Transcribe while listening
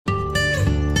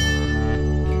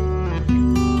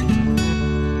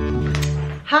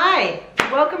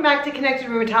welcome back to Connected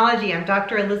Rheumatology. I'm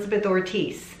Dr. Elizabeth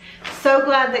Ortiz. So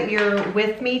glad that you're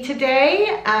with me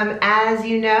today. As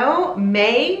you know,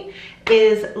 May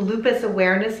is Lupus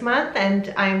Awareness Month,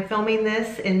 and I'm filming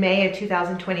this in May of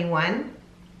 2021.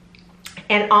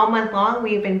 And all month long,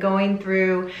 we've been going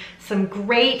through some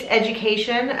great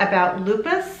education about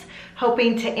lupus,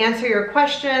 hoping to answer your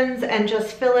questions and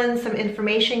just fill in some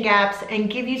information gaps and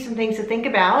give you some things to think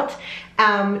about,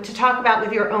 to talk about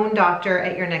with your own doctor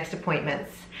at your next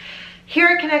appointments. Here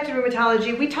at Connected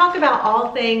Rheumatology, we talk about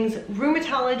all things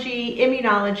rheumatology,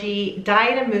 immunology,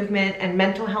 diet and movement, and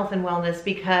mental health and wellness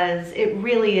because it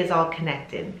really is all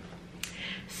connected.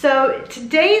 So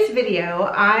today's video,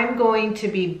 I'm going to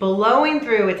be blowing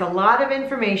through, it's a lot of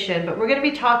information, but we're going to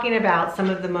be talking about some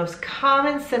of the most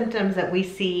common symptoms that we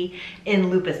see in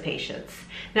lupus patients.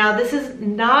 Now, this is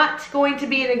not going to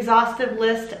be an exhaustive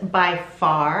list by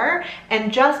far,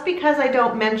 and just because I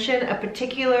don't mention a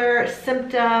particular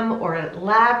symptom or a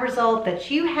lab result that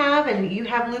you have and you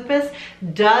have lupus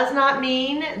does not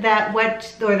mean that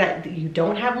that you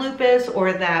don't have lupus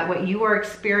or that what you are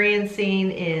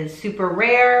experiencing is super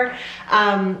rare.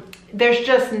 There's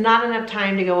just not enough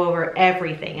time to go over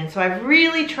everything, and so I've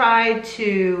really tried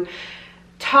to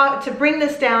bring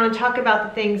this down and talk about the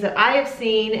things that I have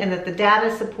seen and that the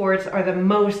data supports are the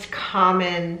most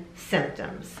common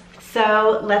symptoms.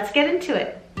 So let's get into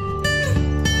it.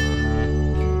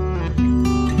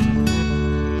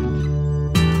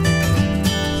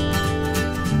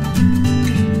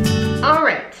 All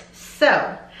right,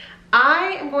 so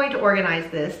I am going to organize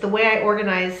this the way I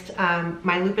organized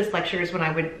my lupus lectures when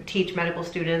I would teach medical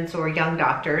students or young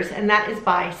doctors, and that is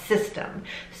by system.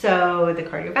 So the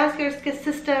cardiovascular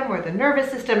system or the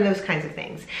nervous system, those kinds of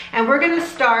things. And we're going to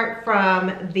start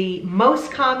from the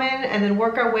most common and then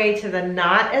work our way to the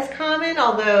not as common,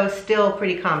 although still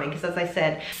pretty common, because as I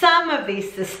said, some of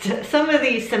these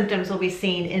symptoms will be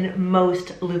seen in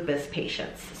most lupus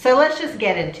patients. So let's just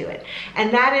get into it.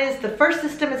 And that is, the first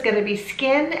system is going to be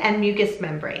skin and mucous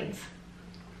membranes.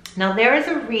 Now, there is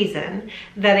a reason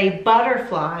that a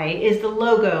butterfly is the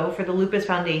logo for the Lupus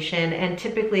Foundation, and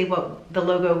typically what the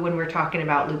logo when we're talking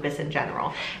about lupus in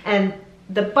general. And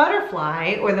the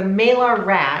butterfly, or the Malar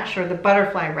Rash, or the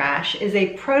butterfly rash, is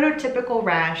a prototypical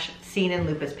rash seen in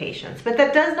lupus patients. But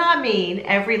that does not mean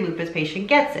every lupus patient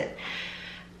gets it,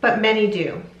 but many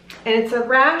do. And it's a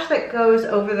rash that goes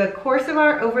over the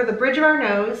bridge of our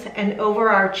nose and over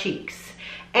our cheeks.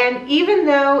 And even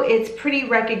though it's pretty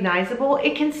recognizable,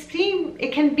 it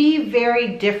can be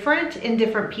very different in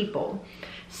different people.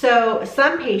 So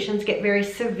some patients get very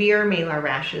severe malar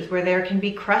rashes where there can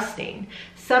be crusting.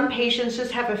 Some patients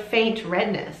just have a faint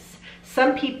redness.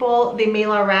 Some people, the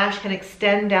malar rash can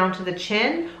extend down to the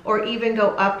chin or even go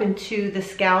up into the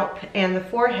scalp and the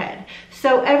forehead.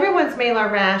 So everyone's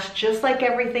malar rash, just like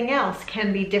everything else,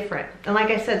 can be different. And like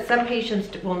I said, some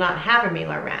patients will not have a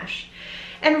malar rash.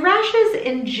 And rashes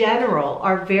in general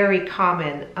are very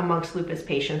common amongst lupus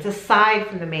patients, aside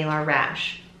from the malar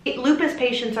rash. Lupus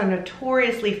patients are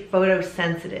notoriously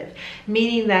photosensitive,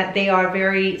 meaning that they are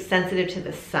very sensitive to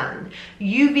the sun.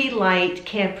 UV light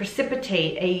can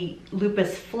precipitate a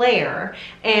lupus flare,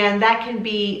 and that can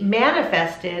be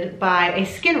manifested by a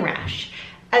skin rash,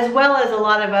 as well as a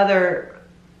lot of other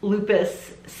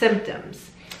lupus symptoms.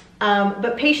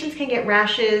 But patients can get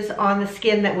rashes on the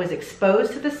skin that was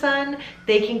exposed to the sun.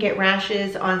 They can get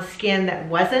rashes on skin that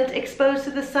wasn't exposed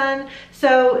to the sun.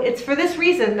 So it's for this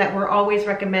reason that we're always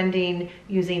recommending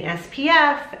using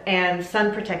SPF and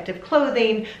sun protective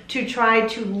clothing to try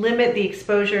to limit the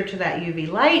exposure to that UV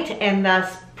light and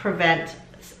thus prevent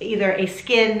either a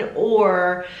skin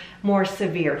or more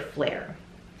severe flare.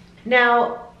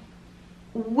 Now,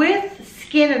 with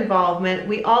skin involvement,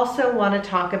 we also want to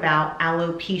talk about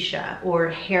alopecia, or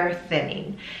hair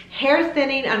thinning. Hair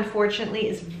thinning, unfortunately,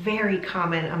 is very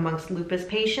common amongst lupus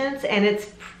patients, and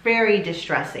it's very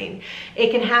distressing.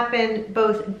 It can happen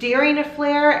both during a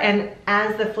flare and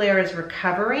as the flare is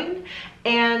recovering.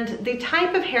 And the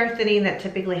type of hair thinning that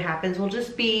typically happens will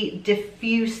just be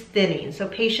diffuse thinning. So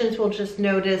patients will just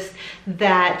notice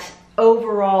that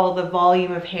overall the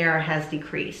volume of hair has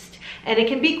decreased. And it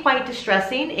can be quite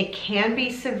distressing. It can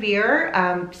be severe.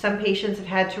 Some patients have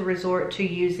had to resort to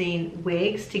using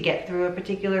wigs to get through a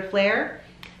particular flare.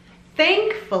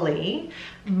 Thankfully,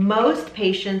 most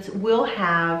patients will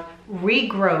have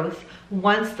regrowth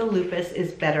once the lupus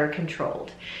is better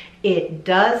controlled. It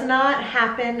does not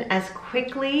happen as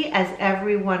quickly as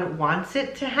everyone wants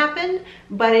it to happen,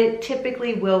 but it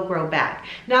typically will grow back.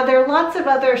 Now, there are lots of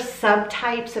other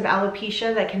subtypes of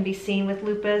alopecia that can be seen with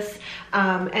lupus,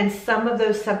 and some of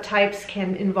those subtypes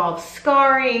can involve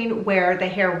scarring where the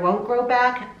hair won't grow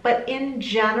back, but in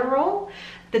general,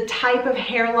 the type of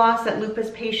hair loss that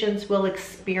lupus patients will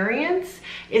experience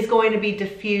is going to be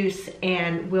diffuse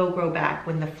and will grow back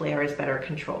when the flare is better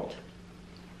controlled.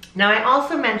 Now, I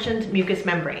also mentioned mucous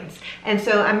membranes, and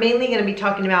so I'm mainly going to be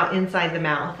talking about inside the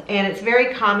mouth, and it's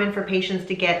very common for patients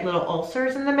to get little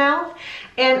ulcers in the mouth,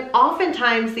 and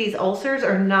oftentimes these ulcers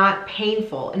are not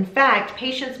painful. In fact,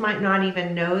 patients might not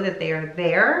even know that they are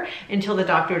there until the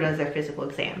doctor does their physical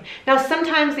exam. Now,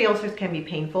 sometimes the ulcers can be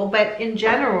painful, but in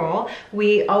general,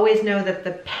 we always know that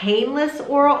the painless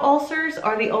oral ulcers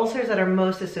are the ulcers that are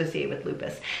most associated with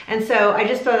lupus. And so I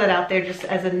just throw that out there just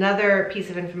as another piece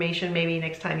of information. Maybe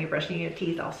next time you're brushing your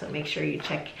teeth, also make sure you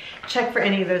check for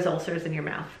any of those ulcers in your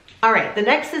mouth. All right, the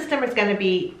next system is going to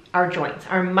be our joints,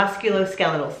 our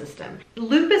musculoskeletal system.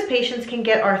 Lupus patients can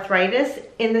get arthritis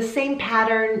in the same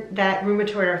pattern that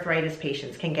rheumatoid arthritis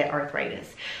patients can get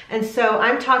arthritis. And so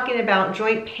I'm talking about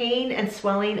joint pain and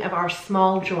swelling of our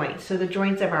small joints. So the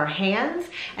joints of our hands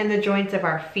and the joints of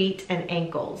our feet and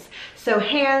ankles. So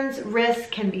hands, wrists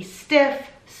can be stiff,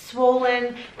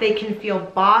 swollen. They can feel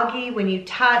boggy when you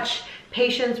touch.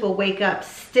 Patients will wake up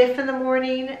stiff in the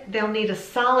morning. They'll need a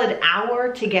solid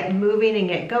hour to get moving and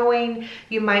get going.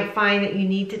 You might find that you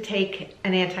need to take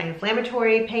an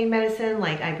anti-inflammatory pain medicine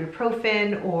like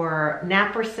ibuprofen or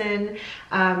naproxen.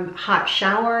 Hot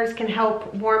showers can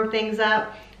help warm things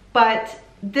up. But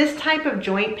this type of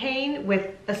joint pain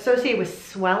associated with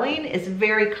swelling is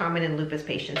very common in lupus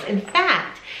patients. In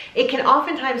fact, it can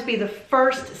oftentimes be the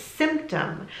first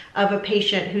symptom of a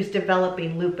patient who's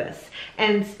developing lupus.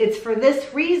 And it's for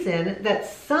this reason that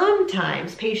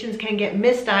sometimes patients can get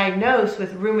misdiagnosed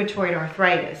with rheumatoid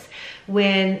arthritis.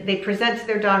 When they present to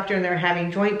their doctor and they're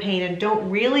having joint pain and don't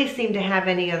really seem to have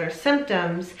any other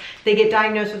symptoms, they get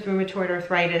diagnosed with rheumatoid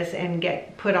arthritis and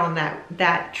get put on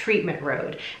that treatment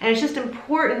road. And it's just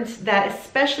important that,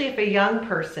 especially if a young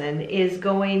person is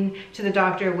going to the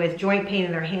doctor with joint pain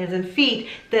in their hands and feet,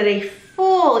 that a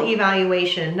full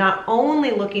evaluation, not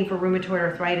only looking for rheumatoid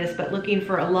arthritis, but looking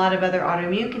for a lot of other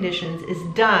autoimmune conditions,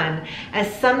 is done,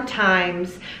 as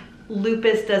sometimes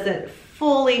lupus doesn't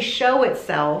fully show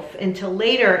itself until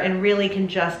later and really can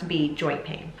just be joint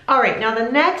pain. All right, now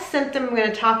the next symptom I'm going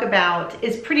to talk about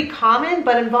is pretty common,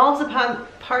 but involves a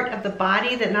part of the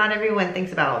body that not everyone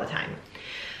thinks about all the time.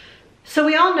 So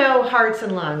we all know hearts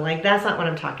and lung, like that's not what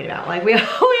I'm talking about. Like we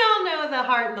all know the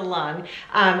heart and the lung,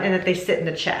 and that they sit in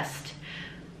the chest.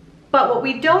 But what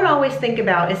we don't always think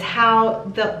about is how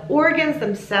the organs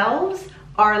themselves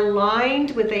are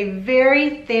lined with a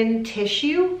very thin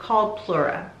tissue called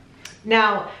pleura.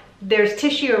 Now, there's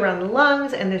tissue around the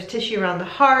lungs and there's tissue around the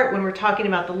heart. When we're talking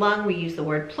about the lung, we use the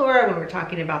word pleura. When we're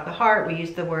talking about the heart, we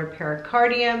use the word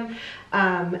pericardium.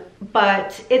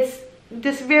 But it's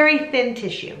this very thin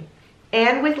tissue.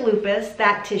 And with lupus,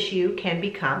 that tissue can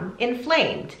become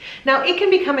inflamed. Now, it can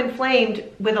become inflamed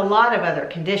with a lot of other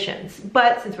conditions,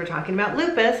 but since we're talking about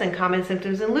lupus and common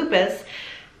symptoms in lupus,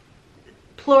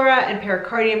 pleura and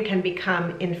pericardium can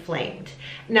become inflamed.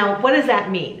 Now, what does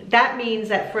that mean? That means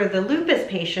that for the lupus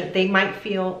patient, they might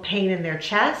feel pain in their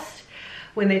chest.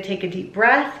 When they take a deep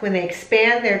breath, when they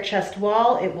expand their chest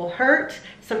wall, it will hurt.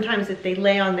 Sometimes if they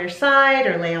lay on their side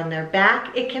or lay on their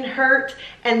back, it can hurt.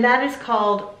 And that is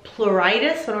called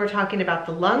pleuritis when we're talking about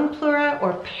the lung pleura,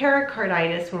 or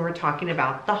pericarditis when we're talking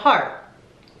about the heart.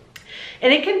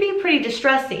 And it can be pretty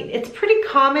distressing. It's pretty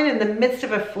common in the midst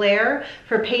of a flare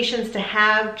for patients to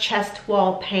have chest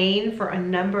wall pain for a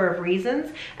number of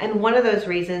reasons. And one of those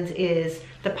reasons is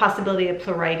the possibility of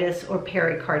pleuritis or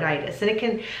pericarditis.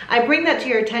 And I bring that to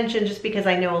your attention just because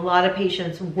I know a lot of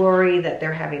patients worry that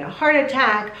they're having a heart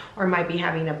attack or might be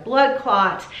having a blood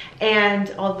clot.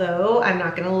 And although I'm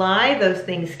not gonna lie, those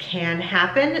things can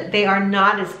happen, they are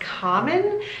not as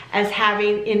common as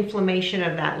having inflammation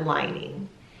of that lining.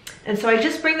 And so I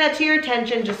just bring that to your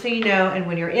attention just so you know, and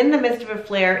when you're in the midst of a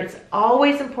flare, it's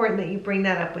always important that you bring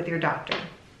that up with your doctor.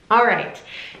 All right,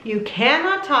 you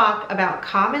cannot talk about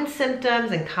common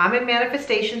symptoms and common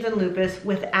manifestations in lupus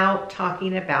without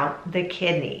talking about the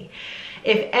kidney.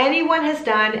 If anyone has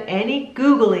done any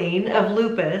Googling of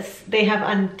lupus, they have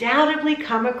undoubtedly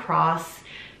come across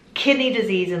kidney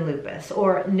disease in lupus,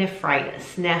 or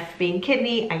nephritis. Neph being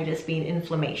kidney, itis being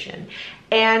inflammation.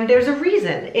 And there's a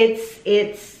reason.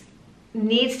 It's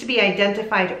needs to be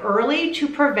identified early to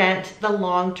prevent the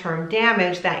long-term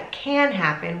damage that can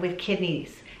happen with kidney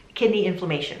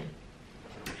inflammation.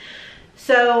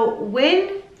 So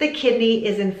when the kidney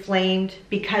is inflamed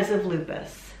because of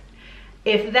lupus,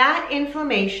 if that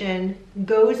inflammation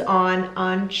goes on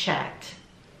unchecked,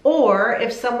 or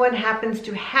if someone happens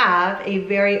to have a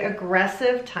very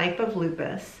aggressive type of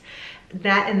lupus,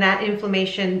 that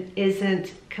inflammation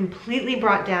isn't completely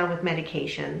brought down with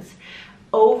medications,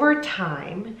 over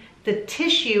time, the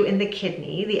tissue in the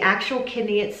kidney, the actual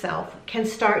kidney itself, can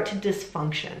start to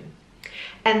dysfunction.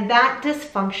 And that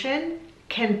dysfunction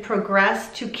can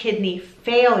progress to kidney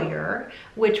failure,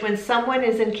 which when someone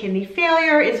is in kidney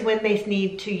failure is when they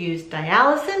need to use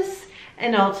dialysis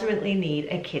and ultimately need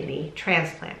a kidney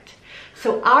transplant.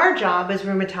 So our job as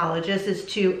rheumatologists is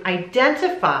to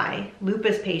identify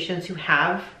lupus patients who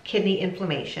have kidney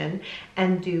inflammation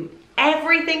and do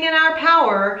everything in our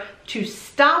power to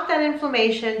stop that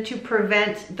inflammation to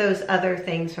prevent those other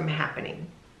things from happening.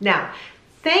 Now,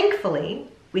 thankfully,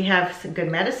 we have some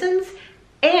good medicines,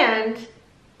 and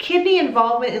kidney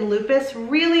involvement in lupus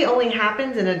really only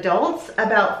happens in adults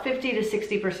about 50 to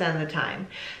 60% of the time.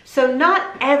 So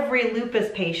not every lupus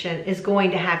patient is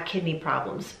going to have kidney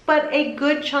problems, but a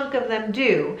good chunk of them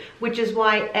do, which is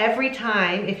why every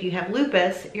time if you have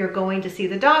lupus, you're going to see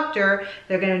the doctor,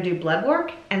 they're going to do blood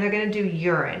work and they're going to do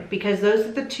urine, because those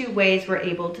are the two ways we're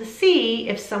able to see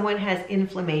if someone has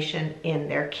inflammation in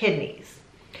their kidneys.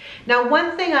 Now,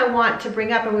 one thing I want to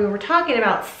bring up, and we were talking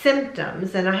about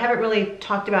symptoms, and I haven't really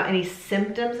talked about any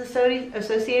symptoms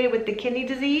associated with the kidney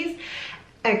disease,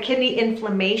 kidney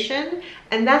inflammation,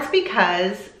 and that's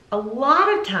because a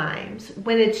lot of times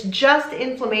when it's just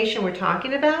inflammation we're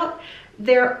talking about,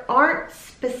 there aren't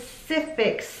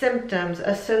specific symptoms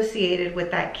associated with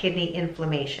that kidney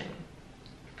inflammation.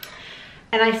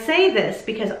 And I say this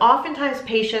because oftentimes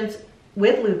patients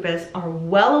with lupus are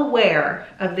well aware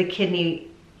of the kidney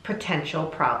potential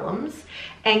problems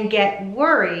and get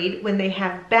worried when they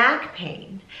have back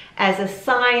pain as a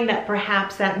sign that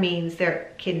perhaps that means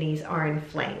their kidneys are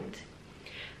inflamed.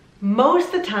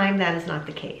 Most of the time that is not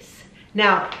the case.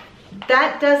 Now,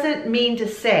 that doesn't mean to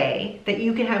say that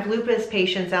you can have lupus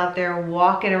patients out there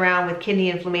walking around with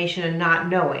kidney inflammation and not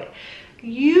know it.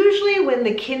 Usually when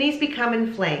the kidneys become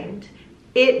inflamed,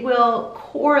 it will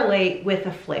correlate with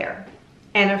a flare.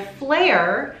 And a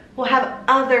flare will have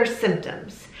other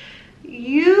symptoms.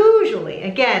 Usually,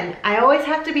 again, I always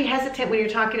have to be hesitant when you're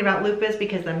talking about lupus,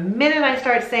 because the minute I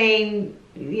start saying,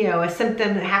 you know, a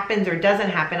symptom that happens or doesn't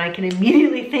happen, I can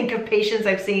immediately think of patients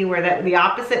I've seen where the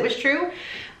opposite was true.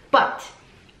 But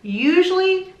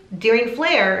usually during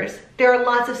flares, there are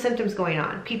lots of symptoms going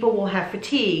on. People will have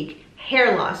fatigue,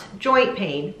 hair loss, joint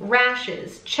pain,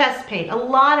 rashes, chest pain. A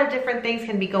lot of different things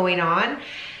can be going on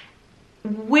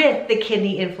with the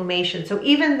kidney inflammation. So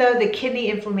even though the kidney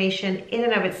inflammation in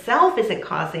and of itself isn't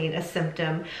causing a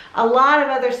symptom, a lot of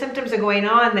other symptoms are going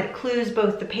on that clues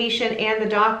both the patient and the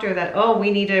doctor that, oh,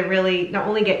 we need to really not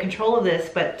only get control of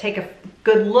this, but take a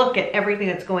good look at everything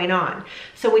that's going on.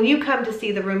 So when you come to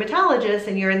see the rheumatologist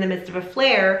and you're in the midst of a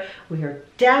flare, we are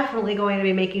definitely going to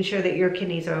be making sure that your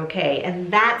kidneys are okay.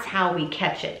 And that's how we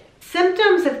catch it.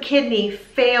 Symptoms of kidney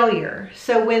failure.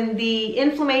 So when the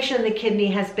inflammation in the kidney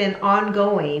has been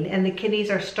ongoing and the kidneys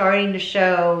are starting to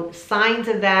show signs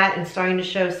of that and starting to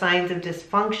show signs of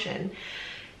dysfunction,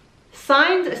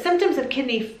 symptoms of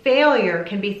kidney failure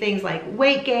can be things like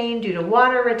weight gain due to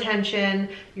water retention,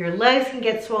 your legs can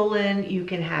get swollen, you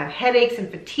can have headaches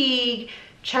and fatigue,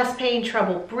 chest pain,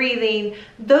 trouble breathing.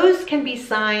 Those can be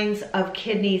signs of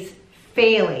kidneys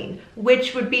failing,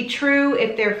 which would be true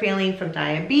if they're failing from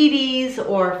diabetes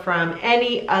or from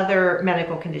any other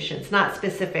medical conditions, not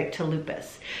specific to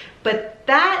lupus. But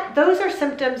those are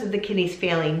symptoms of the kidneys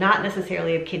failing, not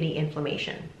necessarily of kidney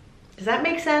inflammation. Does that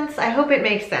make sense? I hope it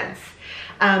makes sense.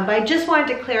 But I just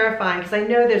wanted to clarify, because I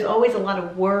know there's always a lot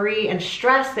of worry and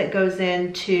stress that goes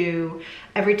into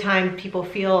every time people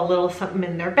feel a little something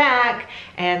in their back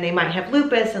and they might have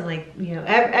lupus, and like, you know,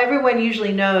 everyone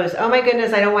usually knows, oh my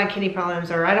goodness, I don't want kidney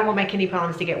problems, or I don't want my kidney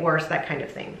problems to get worse, that kind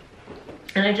of thing.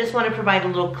 And I just want to provide a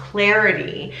little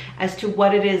clarity as to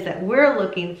what it is that we're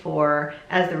looking for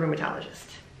as the rheumatologist.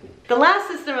 The last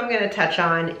system I'm going to touch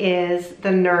on is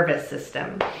the nervous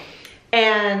system.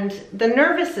 And the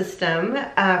nervous system,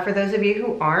 for those of you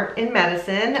who aren't in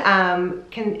medicine,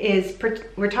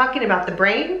 we're talking about the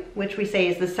brain, which we say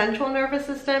is the central nervous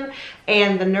system,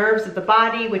 and the nerves of the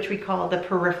body, which we call the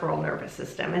peripheral nervous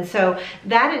system. And so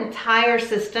that entire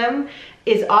system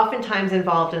is oftentimes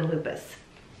involved in lupus.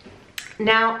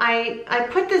 Now, I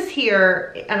put this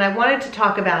here and I wanted to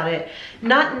talk about it,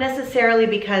 not necessarily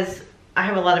because I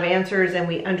have a lot of answers and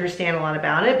we understand a lot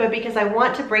about it, but because I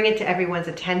want to bring it to everyone's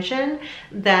attention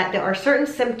that there are certain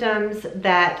symptoms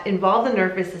that involve the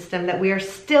nervous system that we are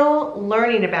still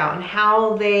learning about and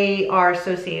how they are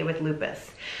associated with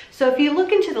lupus. So if you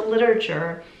look into the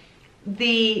literature,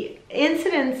 the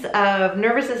incidence of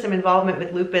nervous system involvement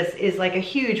with lupus is like a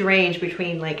huge range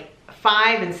between like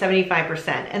 5 and 75%.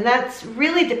 And that's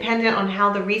really dependent on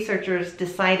how the researchers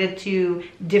decided to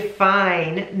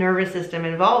define nervous system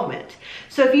involvement.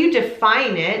 So if you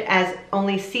define it as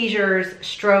only seizures,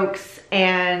 strokes,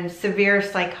 and severe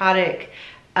psychotic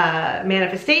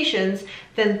manifestations,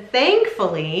 then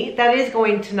thankfully that is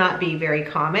going to not be very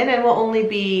common and will only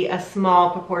be a small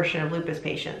proportion of lupus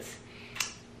patients.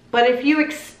 But if you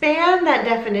expand that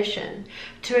definition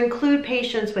to include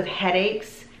patients with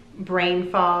headaches, brain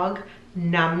fog,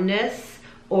 numbness,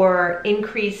 or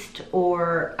increased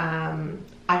or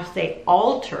I say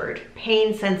altered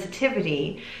pain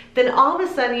sensitivity, then all of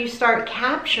a sudden you start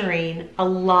capturing a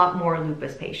lot more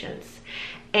lupus patients.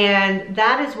 And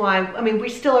that is why, I mean, we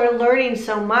still are learning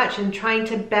so much and trying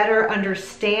to better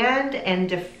understand and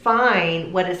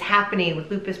define what is happening with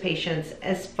lupus patients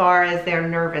as far as their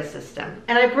nervous system.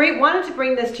 And I wanted to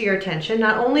bring this to your attention,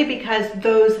 not only because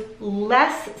those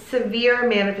less severe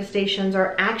manifestations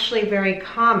are actually very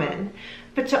common,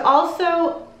 but to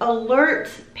also alert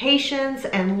patients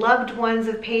and loved ones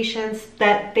of patients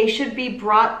that they should be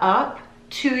brought up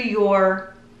to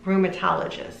your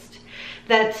rheumatologist.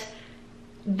 That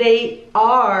they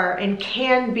are and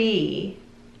can be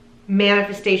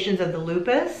manifestations of the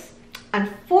lupus.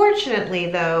 Unfortunately,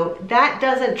 though, that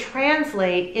doesn't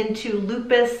translate into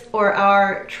lupus or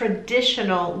our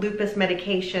traditional lupus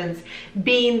medications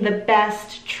being the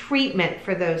best treatment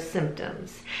for those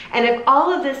symptoms. And if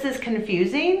all of this is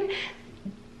confusing,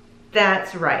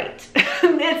 that's right.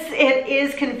 It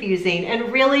is confusing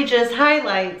and really just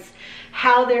highlights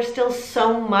how there's still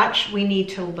so much we need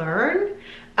to learn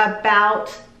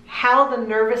about how the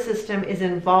nervous system is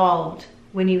involved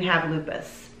when you have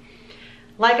lupus.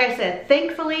 Like I said,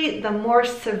 thankfully, the more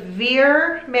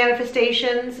severe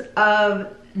manifestations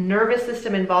of nervous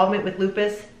system involvement with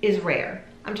lupus is rare.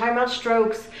 I'm talking about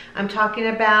strokes, I'm talking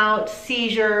about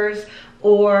seizures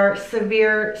or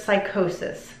severe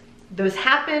psychosis. Those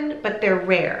happen, but they're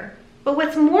rare. But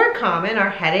what's more common are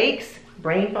headaches,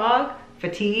 brain fog,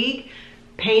 fatigue,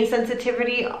 pain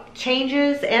sensitivity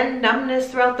changes, and numbness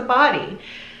throughout the body.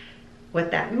 What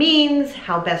that means,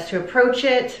 how best to approach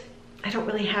it, I don't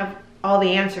really have all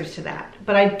the answers to that.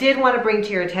 But I did want to bring to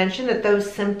your attention that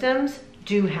those symptoms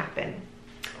do happen.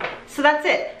 So that's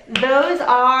it. Those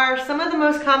are some of the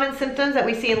most common symptoms that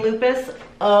we see in lupus.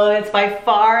 It's by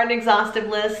far an exhaustive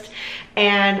list,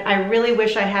 and I really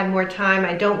wish I had more time.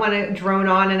 I don't want to drone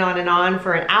on and on and on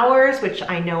for hours, which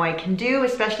I know I can do,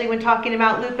 especially when talking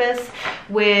about lupus.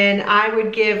 When I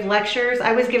would give lectures,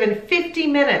 I was given 50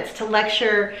 minutes to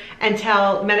lecture and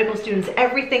tell medical students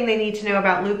everything they need to know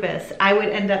about lupus. I would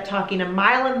end up talking a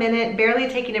mile a minute, barely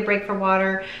taking a break for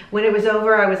water. When it was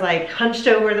over, I was like hunched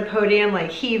over the podium, like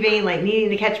heaving, like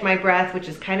needing to catch my breath, which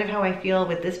is kind of how I feel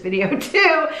with this video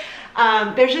too.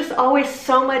 There's just always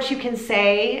so much you can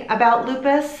say about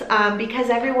lupus because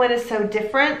everyone is so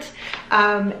different,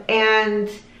 and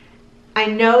I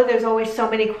know there's always so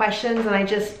many questions, and I'm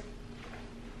just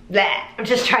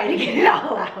trying to get it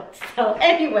all out. So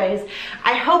anyways,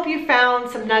 I hope you found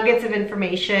some nuggets of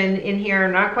information in here.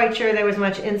 I'm not quite sure there was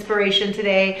much inspiration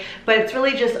today, but it's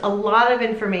really just a lot of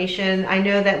information. I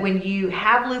know that when you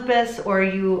have lupus or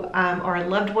you are a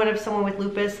loved one of someone with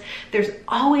lupus, there's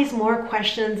always more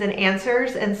questions and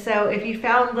answers. And so if you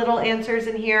found little answers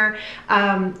in here,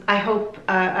 I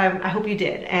hope you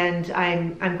did. And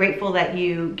I'm grateful that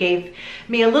you gave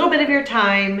me a little bit of your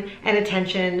time and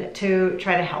attention to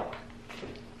try to help.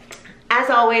 As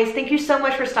always, thank you so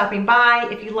much for stopping by.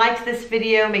 If you liked this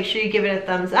video, make sure you give it a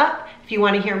thumbs up. If you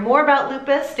want to hear more about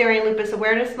lupus during Lupus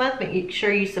Awareness Month, make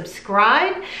sure you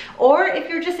subscribe. Or if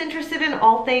you're just interested in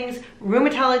all things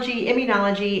rheumatology,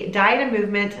 immunology, diet and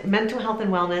movement, mental health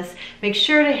and wellness, make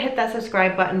sure to hit that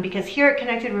subscribe button, because here at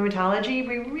Connected Rheumatology,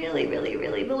 we really, really,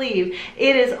 really believe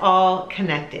it is all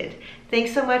connected.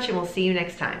 Thanks so much, and we'll see you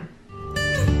next time.